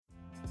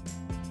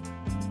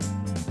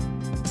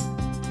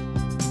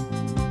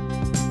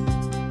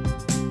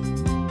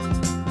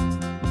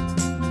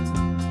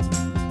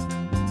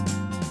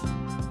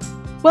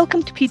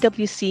Welcome to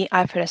PwC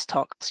IFRS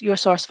Talks, your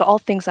source for all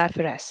things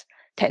IFRS,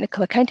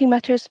 technical accounting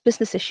matters,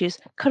 business issues,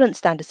 current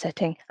standard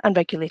setting, and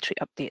regulatory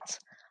updates.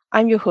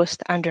 I'm your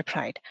host, Andrea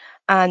Pride,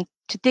 and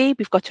today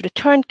we've got a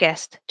returned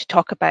guest to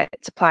talk about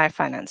supplier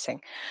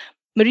financing.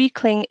 Marie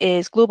Kling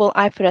is Global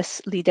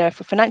IFRS Leader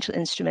for Financial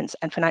Instruments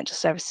and Financial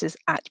Services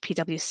at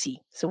PwC.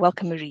 So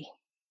welcome, Marie.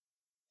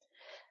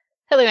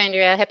 Hello,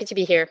 Andrea. Happy to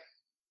be here.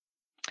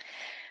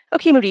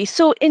 Okay, Marie,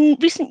 so in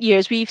recent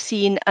years, we've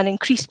seen an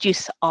increased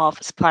use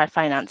of supplier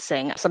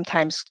financing,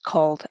 sometimes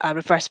called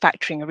reverse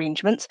factoring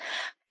arrangements.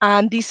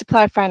 And these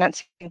supplier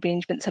financing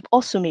arrangements have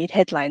also made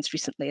headlines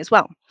recently as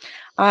well.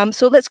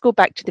 So let's go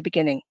back to the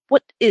beginning.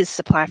 What is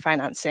supplier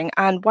financing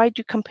and why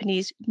do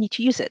companies need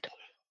to use it?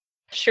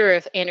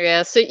 Sure,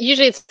 Andrea. So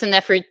usually it's an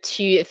effort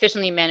to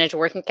efficiently manage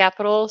working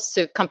capital.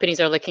 So companies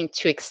are looking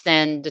to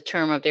extend the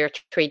term of their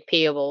trade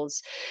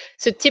payables.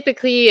 So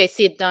typically I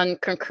see it done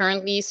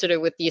concurrently, sort of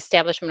with the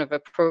establishment of a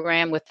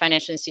program with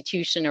financial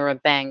institution or a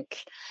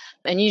bank.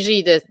 And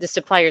usually the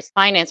supplier's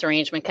finance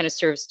arrangement kind of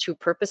serves two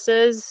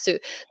purposes. So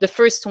the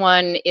first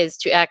one is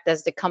to act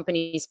as the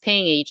company's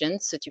paying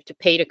agent, so to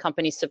pay the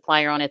company's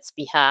supplier on its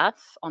behalf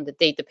on the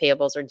date the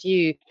payables are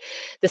due.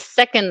 The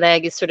second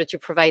leg is sort of to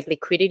provide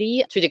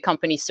liquidity to the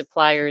company's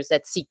suppliers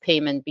that seek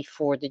payment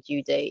before the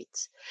due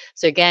date.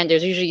 So again,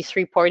 there's usually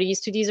three parties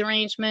to these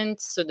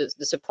arrangements. So the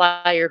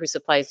supplier who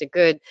supplies the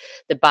good,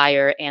 the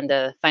buyer, and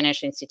the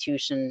financial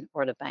institution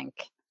or the bank.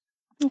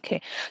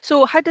 Okay,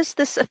 so how does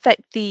this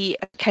affect the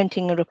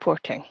accounting and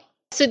reporting?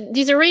 So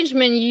these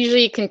arrangements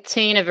usually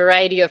contain a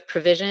variety of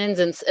provisions,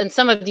 and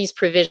some of these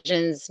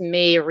provisions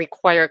may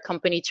require a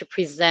company to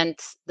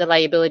present the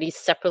liabilities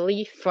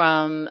separately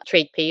from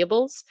trade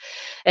payables.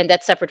 And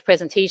that separate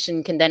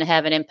presentation can then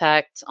have an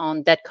impact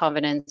on debt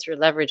covenants or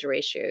leverage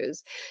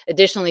ratios.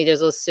 Additionally,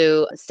 there's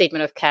also a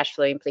statement of cash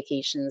flow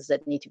implications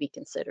that need to be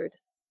considered.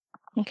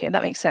 Okay,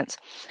 that makes sense.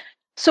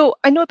 So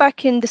I know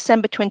back in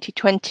December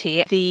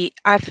 2020, the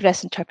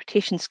IFRS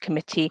Interpretations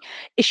Committee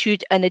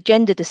issued an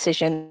agenda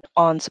decision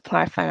on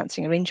supplier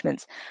financing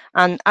arrangements.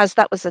 And as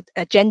that was an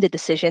agenda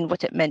decision,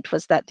 what it meant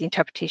was that the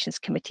Interpretations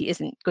Committee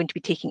isn't going to be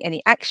taking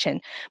any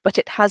action, but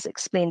it has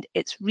explained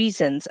its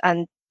reasons,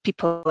 and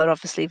people are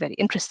obviously very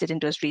interested in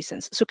those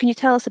reasons. So can you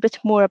tell us a bit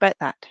more about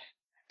that?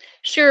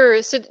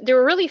 Sure. So there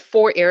were really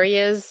four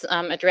areas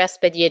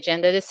addressed by the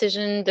agenda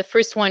decision. The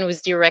first one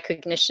was the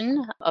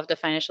recognition of the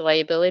financial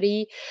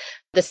liability.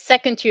 The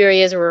second two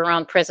areas were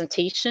around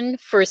presentation,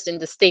 first in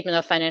the statement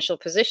of financial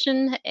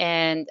position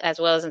and as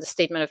well as in the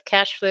statement of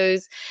cash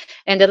flows.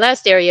 And the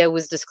last area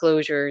was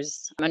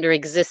disclosures under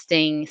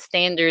existing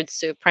standards,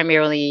 so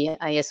primarily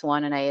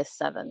IS1 and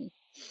IS7.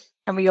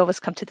 And we always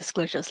come to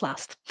disclosures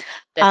last.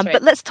 That's But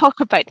right. let's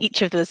talk about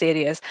each of those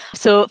areas.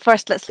 So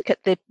first, let's look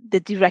at the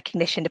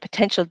derecognition, the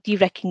potential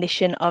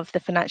derecognition of the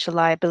financial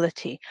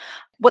liability.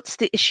 What's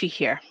the issue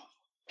here?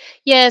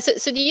 Yeah,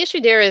 so the issue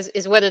there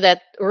is whether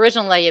that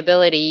original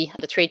liability,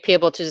 the trade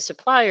payable to the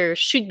supplier,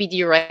 should be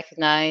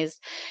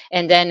de-recognized,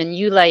 and then a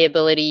new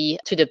liability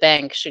to the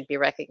bank should be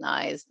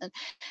recognized.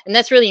 And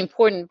that's really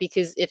important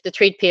because if the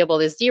trade payable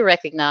is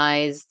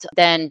de-recognized,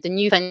 then the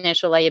new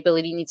financial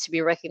liability needs to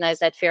be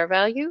recognized at fair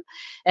value,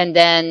 and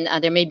then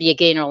there may be a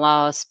gain or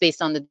loss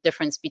based on the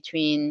difference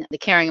between the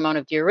carrying amount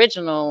of the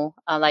original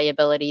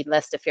liability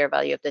less the fair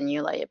value of the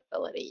new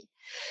liability.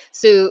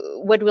 So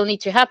what will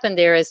need to happen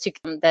there is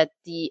that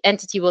the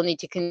entity will need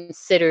to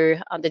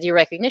consider the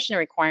derecognition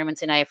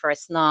requirements in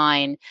IFRS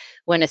 9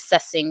 when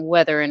assessing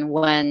whether and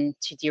when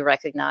to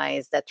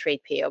derecognize that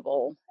trade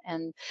payable.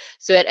 And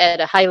so at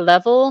a high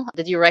level,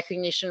 the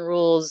derecognition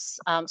rules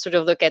sort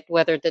of look at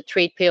whether the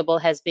trade payable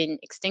has been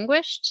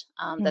extinguished.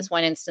 That's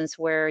one instance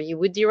where you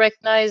would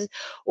derecognize,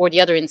 or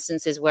the other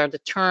instance is where the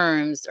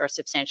terms are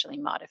substantially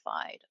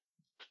modified.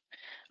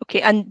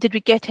 Okay, and did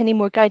we get any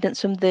more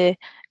guidance from the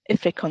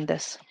IFRIC on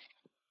this?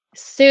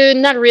 So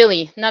not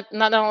really, not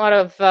a lot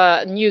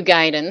of new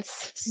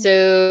guidance.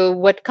 So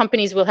what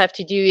companies will have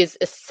to do is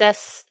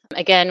assess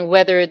again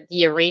whether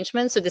the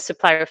arrangement, so the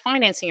supplier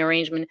financing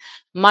arrangement,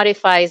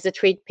 modifies the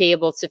trade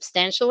payable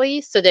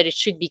substantially so that it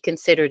should be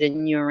considered a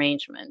new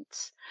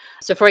arrangement.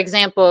 So for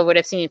example, what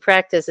I've seen in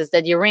practice is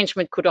that the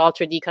arrangement could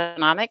alter the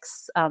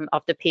economics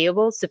of the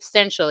payable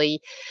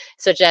substantially,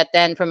 such that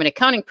then from an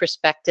accounting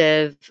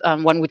perspective,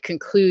 one would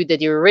conclude that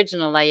the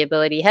original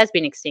liability has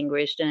been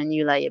extinguished and a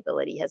new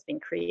liability has been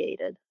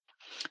created.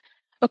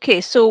 Okay,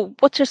 so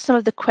what are some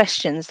of the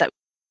questions that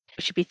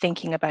we should be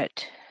thinking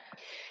about?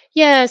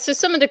 Yeah, so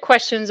some of the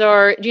questions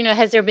are,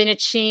 has there been a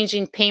change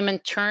in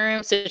payment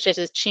terms, such as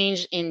a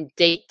change in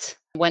date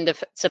when the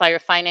supplier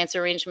finance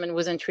arrangement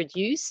was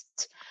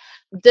introduced?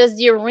 Does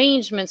the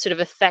arrangement sort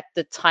of affect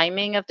the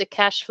timing of the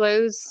cash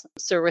flows?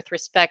 So with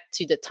respect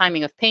to the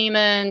timing of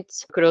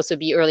payment, could also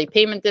be early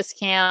payment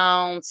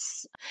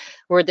discounts,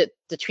 or the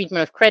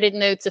treatment of credit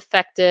notes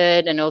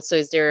affected, and also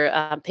is there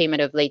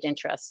payment of late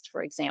interest,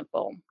 for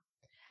example?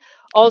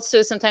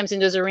 Also, sometimes in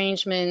those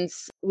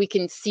arrangements, we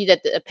can see that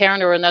a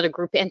parent or another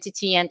group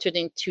entity entered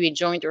into a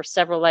joint or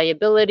several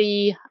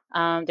liability.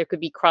 There could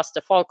be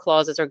cross-default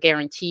clauses or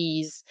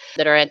guarantees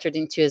that are entered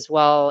into as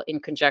well in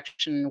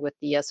conjunction with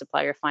the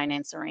supplier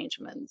finance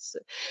arrangements.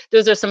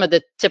 Those are some of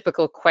the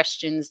typical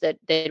questions that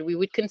we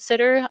would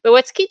consider. But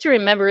what's key to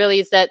remember really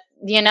is that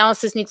the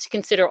analysis needs to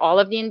consider all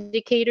of the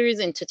indicators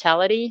in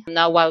totality.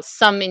 Now, while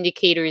some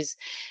indicators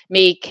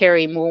may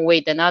carry more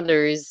weight than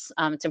others,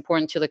 it's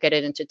important to look at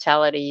it in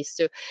totality.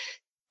 So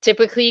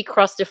typically,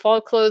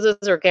 cross-default clauses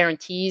or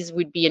guarantees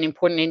would be an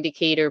important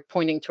indicator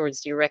pointing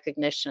towards due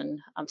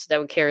recognition. So that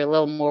would carry a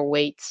little more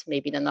weight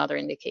maybe than other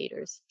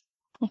indicators.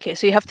 Okay,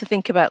 so you have to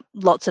think about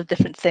lots of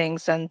different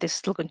things, and there's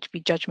still going to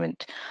be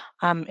judgment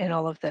in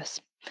all of this.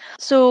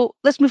 So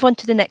let's move on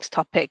to the next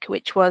topic,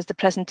 which was the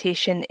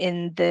presentation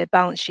in the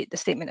balance sheet, the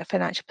statement of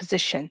financial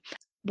position.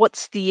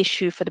 What's the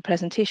issue for the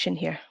presentation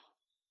here?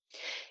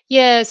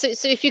 Yeah, so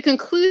if you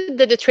conclude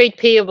that the trade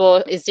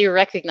payable is due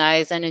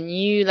recognized and a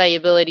new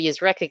liability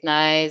is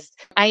recognized,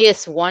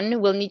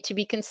 IAS1 will need to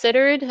be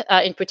considered,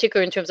 in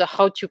particular in terms of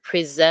how to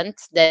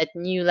present that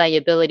new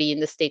liability in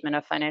the statement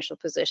of financial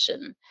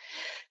position.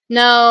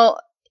 Now,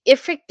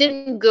 IFRIC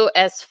didn't go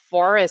as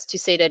far as to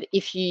say that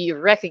if you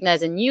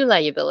recognize a new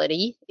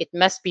liability, it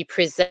must be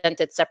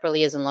presented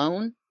separately as a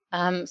loan.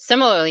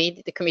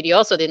 Similarly, the committee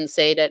also didn't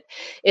say that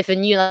if a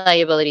new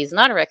liability is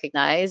not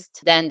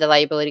recognized, then the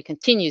liability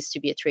continues to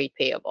be a trade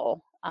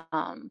payable.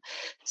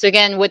 So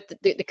again, what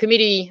the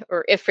committee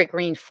or IFRIC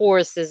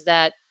reinforced is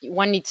that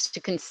one needs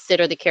to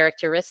consider the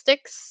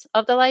characteristics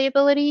of the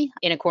liability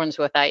in accordance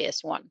with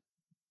IAS1.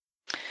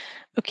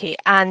 Okay,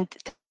 and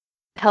to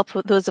help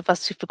those of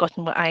us who've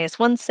forgotten what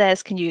IAS1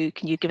 says, can you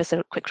give us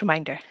a quick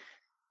reminder?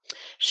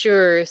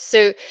 Sure.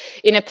 So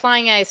in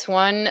applying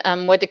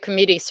IAS1, what the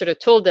committee sort of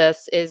told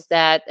us is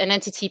that an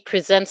entity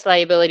presents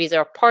liabilities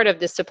are part of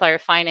the supplier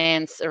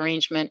finance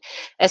arrangement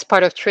as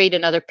part of trade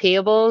and other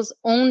payables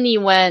only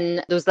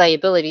when those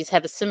liabilities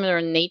have a similar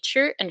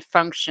nature and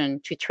function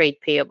to trade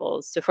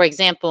payables. So for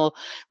example,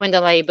 when the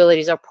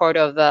liabilities are part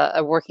of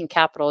a working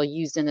capital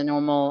used in the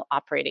normal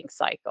operating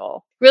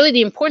cycle. Really,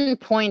 the important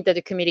point that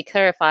the committee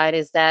clarified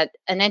is that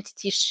an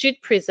entity should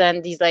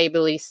present these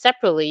liabilities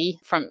separately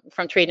from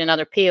trade and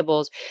other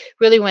payables,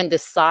 really when the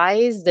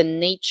size, the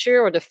nature,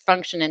 or the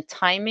function and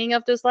timing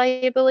of those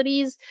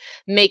liabilities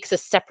makes a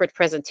separate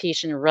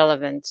presentation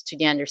relevant to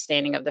the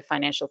understanding of the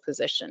financial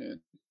position.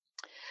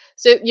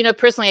 So,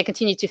 personally, I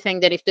continue to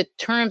think that if the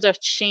terms are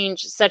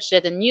changed such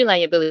that a new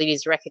liability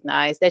is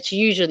recognized, that's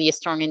usually a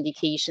strong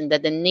indication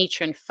that the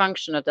nature and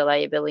function of the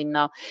liability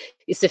now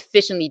is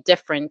sufficiently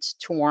different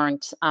to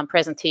warrant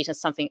presentation of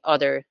something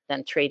other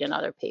than trade and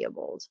other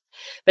payables.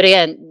 But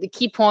again, the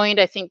key point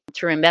I think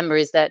to remember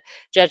is that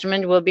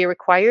judgment will be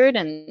required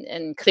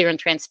and clear and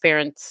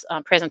transparent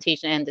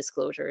presentation and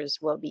disclosures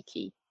will be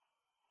key.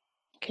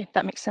 Okay,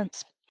 that makes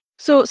sense.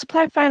 So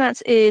supplier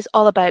finance is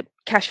all about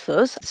cash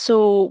flows.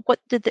 So what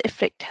did the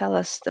IFRIC tell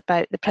us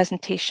about the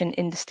presentation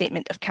in the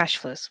statement of cash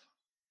flows?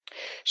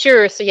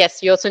 Sure. So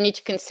yes, you also need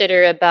to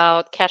consider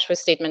about cash flow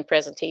statement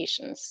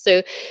presentations.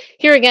 So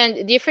here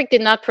again, the IFRIC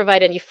did not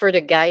provide any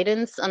further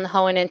guidance on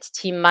how an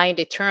entity might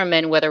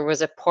determine whether it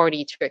was a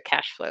party to a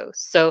cash flow.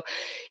 So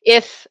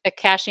if a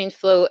cash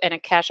inflow and a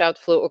cash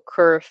outflow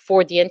occur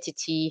for the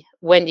entity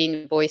when the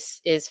invoice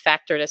is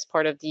factored as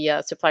part of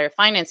the supplier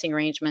financing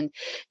arrangement,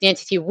 the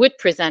entity would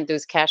present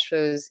those cash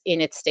flows in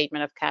its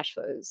statement of cash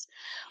flows.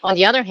 On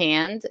the other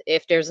hand,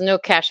 if there's no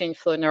cash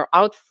inflow nor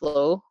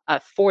outflow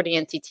for the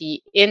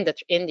entity in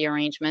the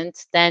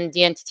arrangement, then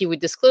the entity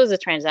would disclose the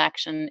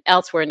transaction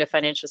elsewhere in the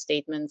financial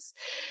statements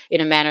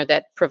in a manner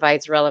that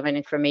provides relevant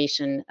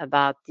information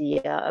about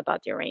the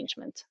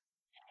arrangement.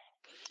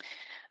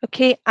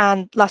 Okay,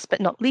 and last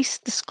but not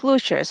least,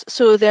 disclosures.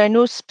 So there are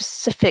no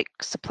specific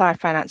supplier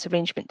finance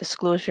arrangement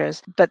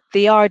disclosures, but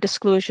they are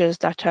disclosures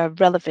that are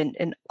relevant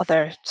in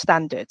other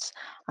standards.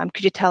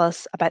 Could you tell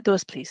us about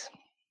those, please?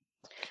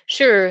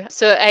 Sure.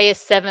 So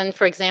IAS7,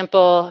 for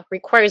example,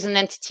 requires an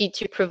entity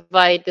to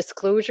provide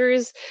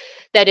disclosures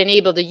that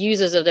enable the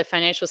users of the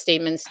financial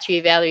statements to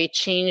evaluate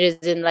changes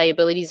in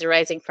liabilities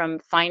arising from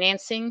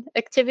financing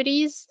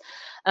activities.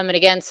 And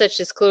again, such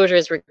disclosure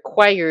is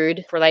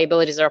required for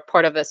liabilities that are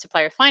part of a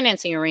supplier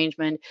financing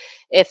arrangement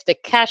if the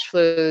cash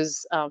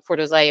flows for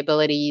those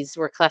liabilities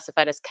were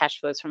classified as cash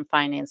flows from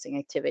financing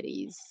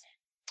activities.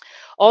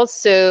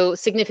 Also,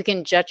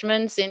 significant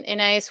judgments in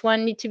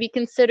IAS1 need to be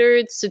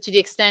considered. So to the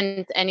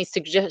extent any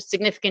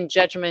significant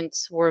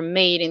judgments were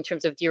made in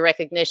terms of due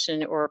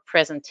recognition or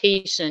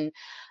presentation,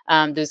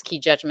 those key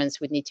judgments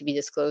would need to be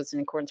disclosed in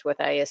accordance with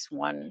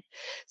IAS1.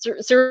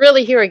 So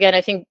really here again,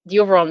 I think the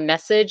overall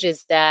message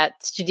is that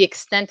to the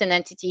extent an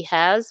entity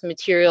has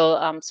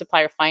material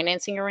supplier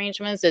financing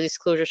arrangements, the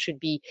disclosure should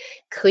be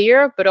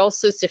clear, but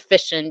also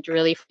sufficient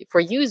really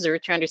for user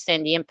to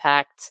understand the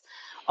impact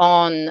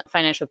on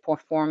financial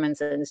performance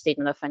and the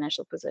statement of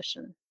financial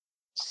position.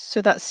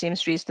 So that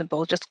seems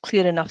reasonable, just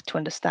clear enough to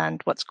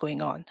understand what's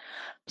going on.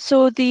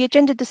 So the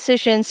agenda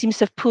decision seems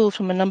to have pulled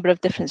from a number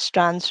of different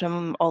strands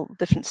from all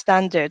different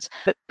standards,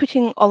 but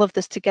putting all of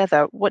this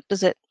together, what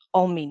does it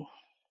all mean?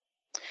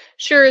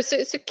 Sure. So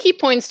key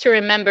points to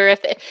remember.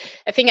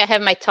 I think I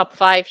have my top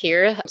 5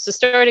 here. So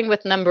starting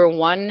with number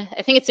 1,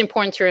 I think it's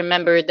important to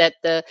remember that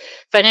the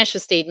financial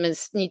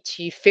statements need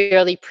to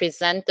fairly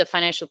present the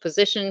financial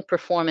position,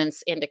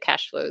 performance, and the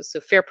cash flows.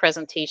 So fair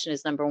presentation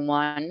is number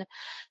 1.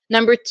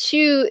 Number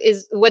 2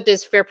 is, what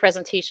does fair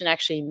presentation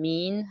actually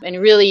mean?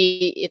 And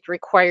really, it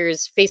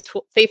requires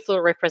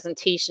faithful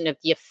representation of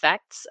the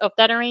effects of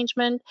that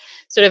arrangement,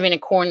 sort of in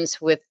accordance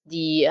with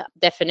the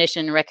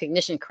definition and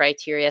recognition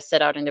criteria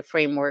set out in the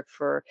framework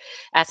for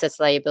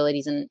assets,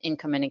 liabilities, and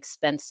income and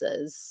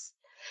expenses.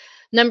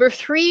 Number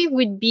 3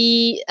 would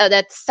be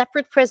that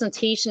separate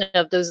presentation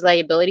of those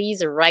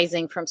liabilities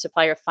arising from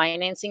supplier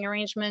financing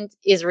arrangement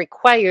is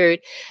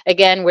required,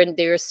 again, when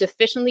they're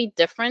sufficiently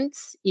different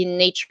in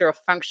nature or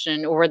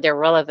function, or they're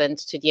relevant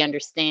to the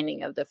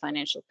understanding of the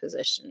financial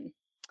position.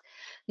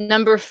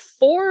 Number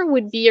 4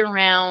 would be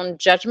around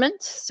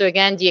judgment. So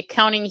again, the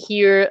accounting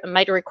here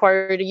might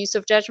require the use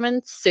of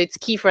judgment. So it's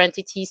key for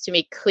entities to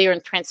make clear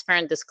and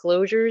transparent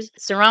disclosures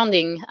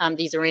surrounding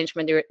these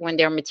arrangements when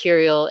they're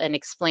material, and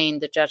explain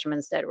the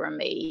judgments that were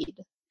made.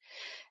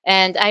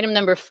 And item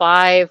number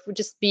 5 would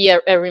just be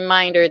a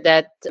reminder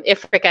that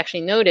IFRIC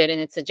actually noted in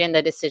its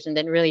agenda decision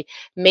that really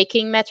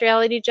making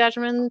materiality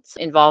judgments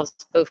involves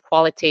both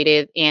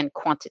qualitative and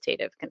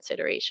quantitative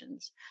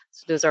considerations.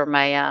 So those are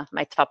my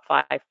my top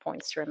 5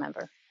 points to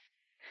remember.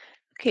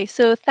 Okay,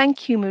 so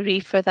thank you, Marie,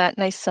 for that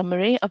nice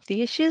summary of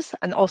the issues.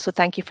 And also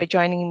thank you for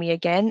joining me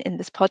again in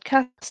this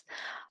podcast.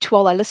 To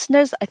all our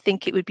listeners, I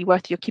think it would be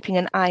worth you keeping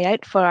an eye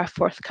out for our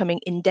forthcoming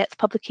in-depth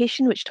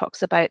publication, which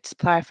talks about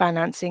supplier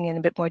financing in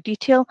a bit more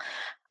detail.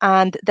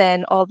 And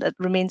then all that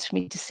remains for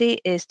me to say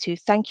is to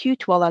thank you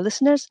to all our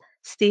listeners.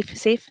 Stay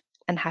safe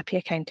and happy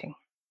accounting.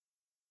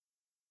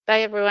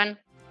 Bye, everyone.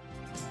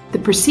 The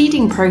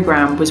preceding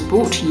programme was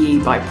brought to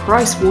you by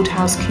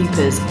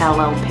PricewaterhouseCoopers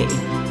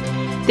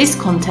LLP. This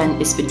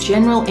content is for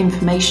general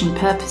information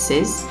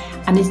purposes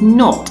and is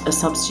not a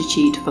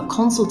substitute for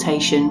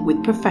consultation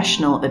with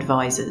professional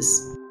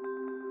advisors.